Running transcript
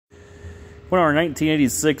When our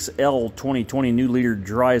 1986 L2020 new leader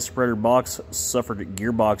dry spreader box suffered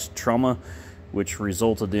gearbox trauma, which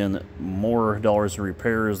resulted in more dollars in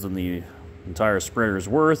repairs than the entire spreader is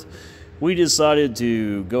worth, we decided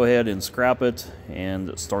to go ahead and scrap it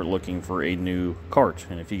and start looking for a new cart.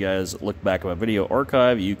 And if you guys look back at my video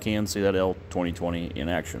archive, you can see that L2020 in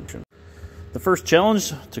action. The first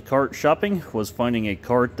challenge to cart shopping was finding a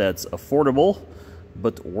cart that's affordable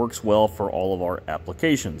but works well for all of our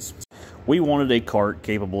applications. We wanted a cart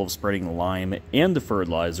capable of spreading lime and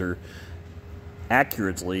fertilizer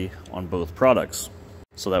accurately on both products.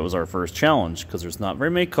 So that was our first challenge, because there's not very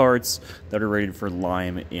many carts that are rated for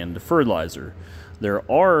lime and fertilizer. There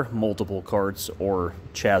are multiple carts or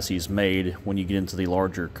chassis made when you get into the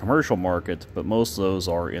larger commercial market, but most of those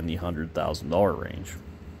are in the $100,000 range.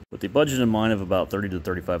 With the budget in mind of about $30,000 to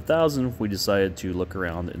 $35,000, we decided to look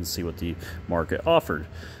around and see what the market offered.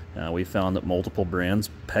 We found that multiple brands,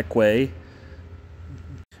 Peckway,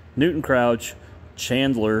 Newton Crouch,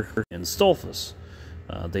 Chandler, and Stolfus,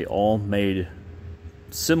 they all made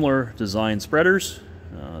similar design spreaders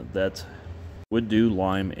that would do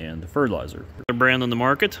lime and fertilizer. Another brand on the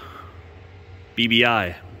market,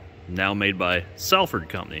 BBI, now made by Salford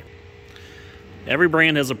Company. Every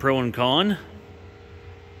brand has a pro and con,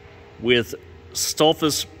 with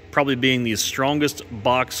Stolfus probably being the strongest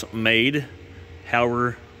box made,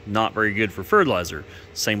 however, not very good for fertilizer.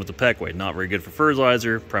 Same with the Peckway, not very good for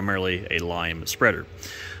fertilizer, primarily a lime spreader.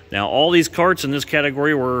 Now, all these carts in this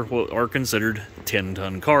category are considered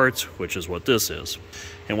 10-ton carts, which is what this is.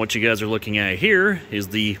 And what you guys are looking at here is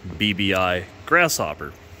the BBI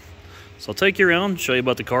Grasshopper. So I'll take you around, show you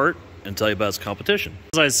about the cart, and tell you about its competition.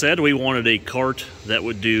 As I said, we wanted a cart that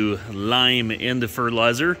would do lime and the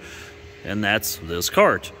fertilizer, and that's this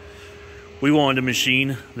cart. We wanted a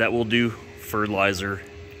machine that will do fertilizer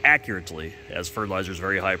accurately, as fertilizer is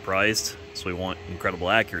very high priced, so we want incredible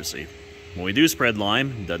accuracy. When we do spread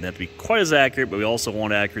lime, it doesn't have to be quite as accurate, but we also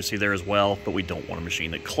want accuracy there as well, but we don't want a machine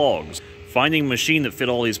that clogs. Finding a machine that fit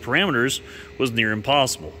all these parameters was near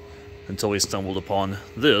impossible, until we stumbled upon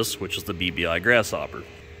this, which is the BBI Grasshopper.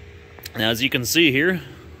 Now, as you can see here,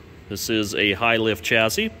 this is a high lift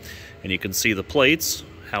chassis, and you can see the plates,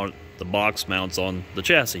 how the box mounts on the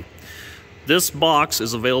chassis. This box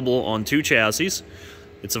is available on two chassis.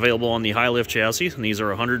 It's available on the high lift chassis, and these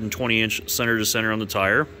are 120-inch center to center on the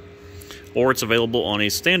tire. Or it's available on a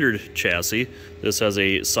standard chassis. This has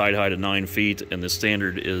a side height of 9 feet, and the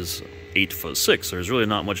standard is 8'6". So there's really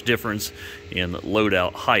not much difference in load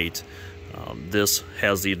out height. This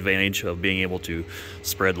has the advantage of being able to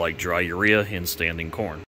spread like dry urea in standing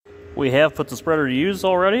corn. We have put the spreader to use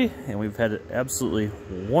already, and we've had absolutely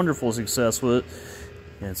wonderful success with it.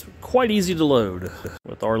 And it's quite easy to load.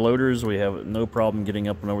 With our loaders, we have no problem getting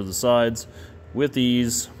up and over the sides with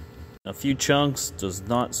ease. A few chunks does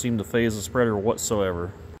not seem to phase the spreader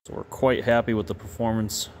whatsoever. So we're quite happy with the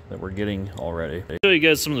performance that we're getting already. I'll show you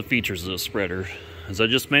guys some of the features of this spreader. As I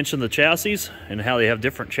just mentioned, the chassis and how they have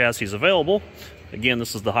different chassis available. Again,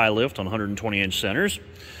 this is the high lift on 120-inch centers.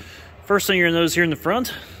 First thing you're going to notice here in the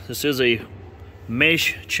front, this is a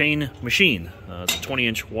mesh chain machine. It's a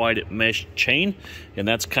 20-inch wide mesh chain, and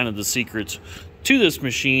that's kind of the secret to this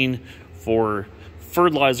machine for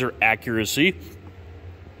fertilizer accuracy.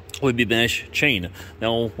 Would be mesh chain.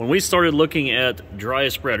 Now, when we started looking at dry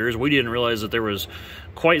spreaders, we didn't realize that there was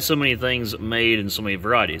quite so many things made in so many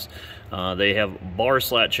varieties. They have bar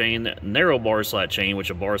slat chain, narrow bar slat chain,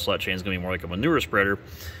 which a bar slat chain is going to be more like a manure spreader.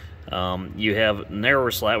 You have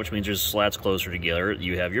narrower slat, which means there's slats closer together.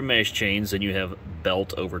 You have your mesh chains, and you have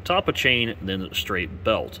belt over top of chain, then straight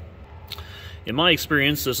belt. In my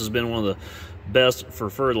experience, this has been one of the best for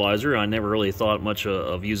fertilizer. I never really thought much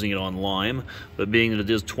of using it on lime, but being that it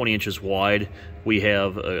is 20 inches wide, we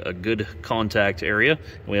have a good contact area,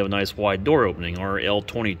 and we have a nice wide door opening. Our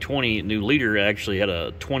L2020 new leader actually had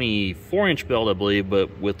a 24-inch belt, I believe,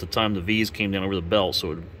 but with the time the V's came down over the belt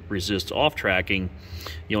so it would resist off tracking,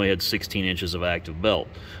 you only had 16 inches of active belt,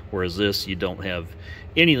 whereas this, you don't have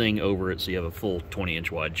anything over it, so you have a full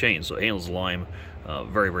 20-inch wide chain, so it handles lime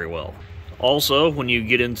very, very well. Also, when you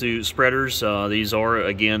get into spreaders, these are,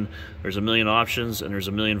 again, there's a million options and there's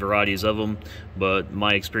a million varieties of them, but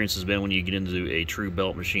my experience has been when you get into a true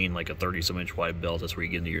belt machine, like a 30-some inch wide belt, that's where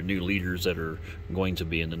you get into your new leaders that are going to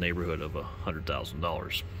be in the neighborhood of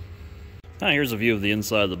 $100,000. Now here's a view of the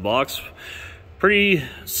inside of the box. Pretty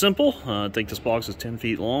simple. I think this box is 10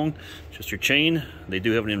 feet long, just your chain. They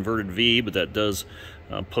do have an inverted V, but that does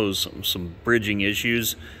pose some bridging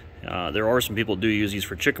issues. There are some people that do use these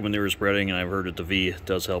for chicken manure spreading, and I've heard that the V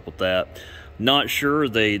does help with that. Not sure.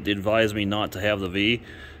 They advise me not to have the V,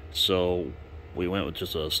 so we went with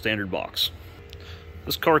just a standard box.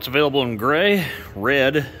 This cart's available in gray,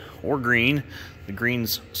 red, or green. The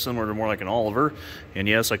green's similar to more like an Oliver, and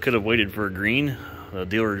yes, I could have waited for a green. The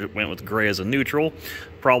dealer went with gray as a neutral.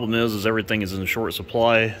 Problem is everything is in short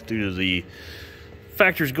supply due to the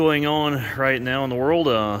factors going on right now in the world.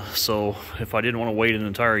 So if I didn't want to wait an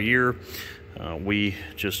entire year, we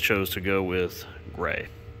just chose to go with gray.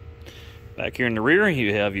 Back here in the rear,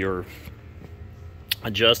 you have your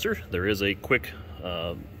adjuster. There is a quick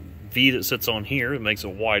V that sits on here. It makes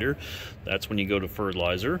it wider. That's when you go to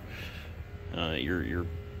fertilizer. Your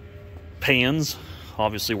pans,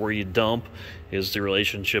 obviously where you dump, is the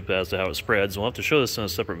relationship as to how it spreads. We'll have to show this in a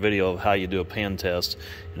separate video of how you do a pan test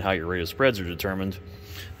and how your rate of spreads are determined.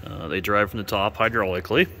 They drive from the top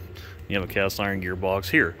hydraulically. You have a cast iron gearbox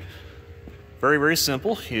here. Very, very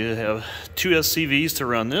simple. You have 2 SCVs to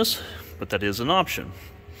run this, but that is an option.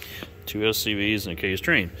 2 SCVs and a case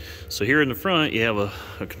train. So here in the front, you have a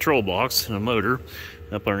control box and a motor.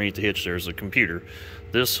 Up underneath the hitch, there's a computer.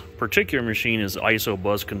 This particular machine is ISO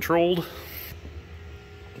bus controlled.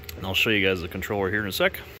 And I'll show you guys the controller here in a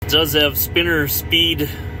sec. It does have spinner speed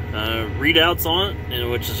readouts on it,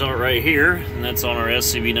 which is on right here, and that's on our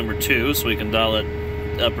SCV number 2, so we can dial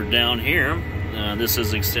it up or down here. This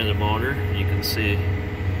is the extended monitor. You can see, you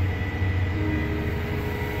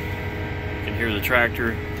can hear the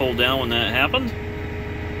tractor pull down when that happened.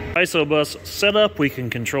 ISO bus setup, we can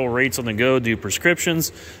control rates on the go, do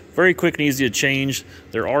prescriptions. Very quick and easy to change.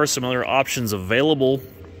 There are some other options available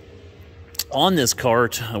on this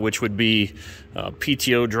cart, which would be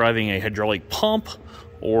PTO driving a hydraulic pump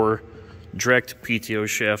or direct PTO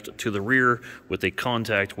shaft to the rear with a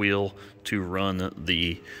contact wheel to run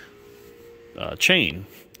the chain.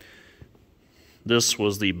 This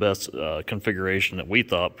was the best configuration that we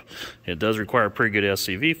thought. It does require pretty good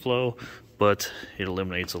SCV flow, but it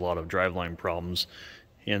eliminates a lot of driveline problems,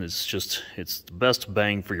 and it's the best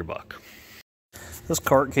bang for your buck. This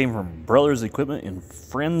cart came from Brothers Equipment in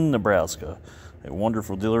Friend, Nebraska. A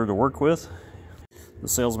wonderful dealer to work with. The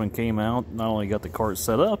salesman came out, not only got the cart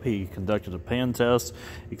set up, he conducted a pan test,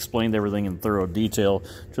 explained everything in thorough detail.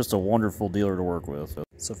 Just a wonderful dealer to work with.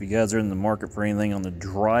 So if you guys are in the market for anything on the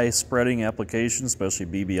dry spreading application, especially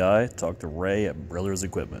BBI, talk to Ray at Brothers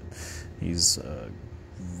Equipment. He's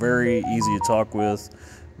very easy to talk with,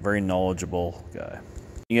 very knowledgeable guy.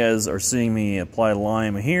 You guys are seeing me apply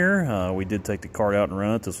lime here. We did take the cart out and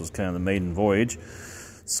run it. This was kind of the maiden voyage.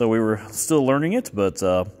 So we were still learning it, but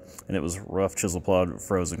and it was rough chisel plowed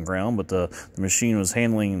frozen ground, but the machine was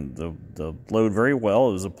handling the load very well.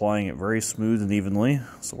 It was applying it very smooth and evenly,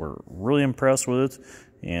 so we're really impressed with it.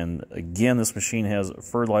 And again, this machine has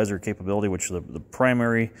fertilizer capability, which the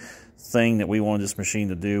primary thing that we wanted this machine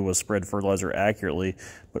to do was spread fertilizer accurately,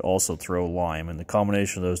 but also throw lime. And the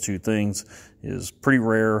combination of those two things is pretty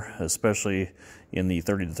rare, especially in the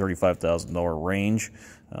 $30,000 to $35,000 range.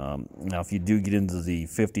 Now, if you do get into the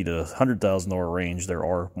 $50,000 to $100,000 range, there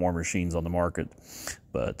are more machines on the market.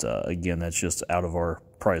 But again, that's just out of our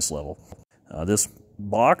price level. This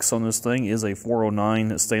box on this thing is a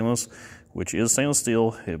 409 stainless, which is stainless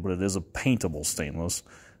steel, but it is a paintable stainless.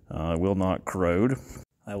 It will not corrode.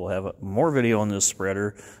 I will have more video on this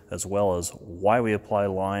spreader, as well as why we apply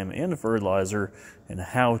lime and fertilizer and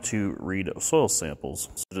how to read soil samples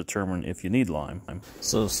to determine if you need lime.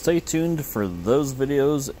 So stay tuned for those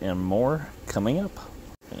videos and more coming up.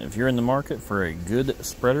 And if you're in the market for a good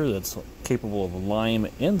spreader that's capable of lime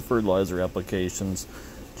and fertilizer applications,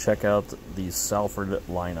 check out the Salford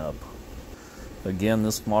lineup. Again,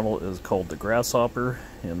 this model is called the Grasshopper,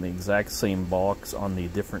 and the exact same box on the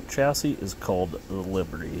different chassis is called the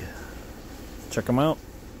Liberty. Check them out,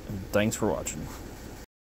 and thanks for watching.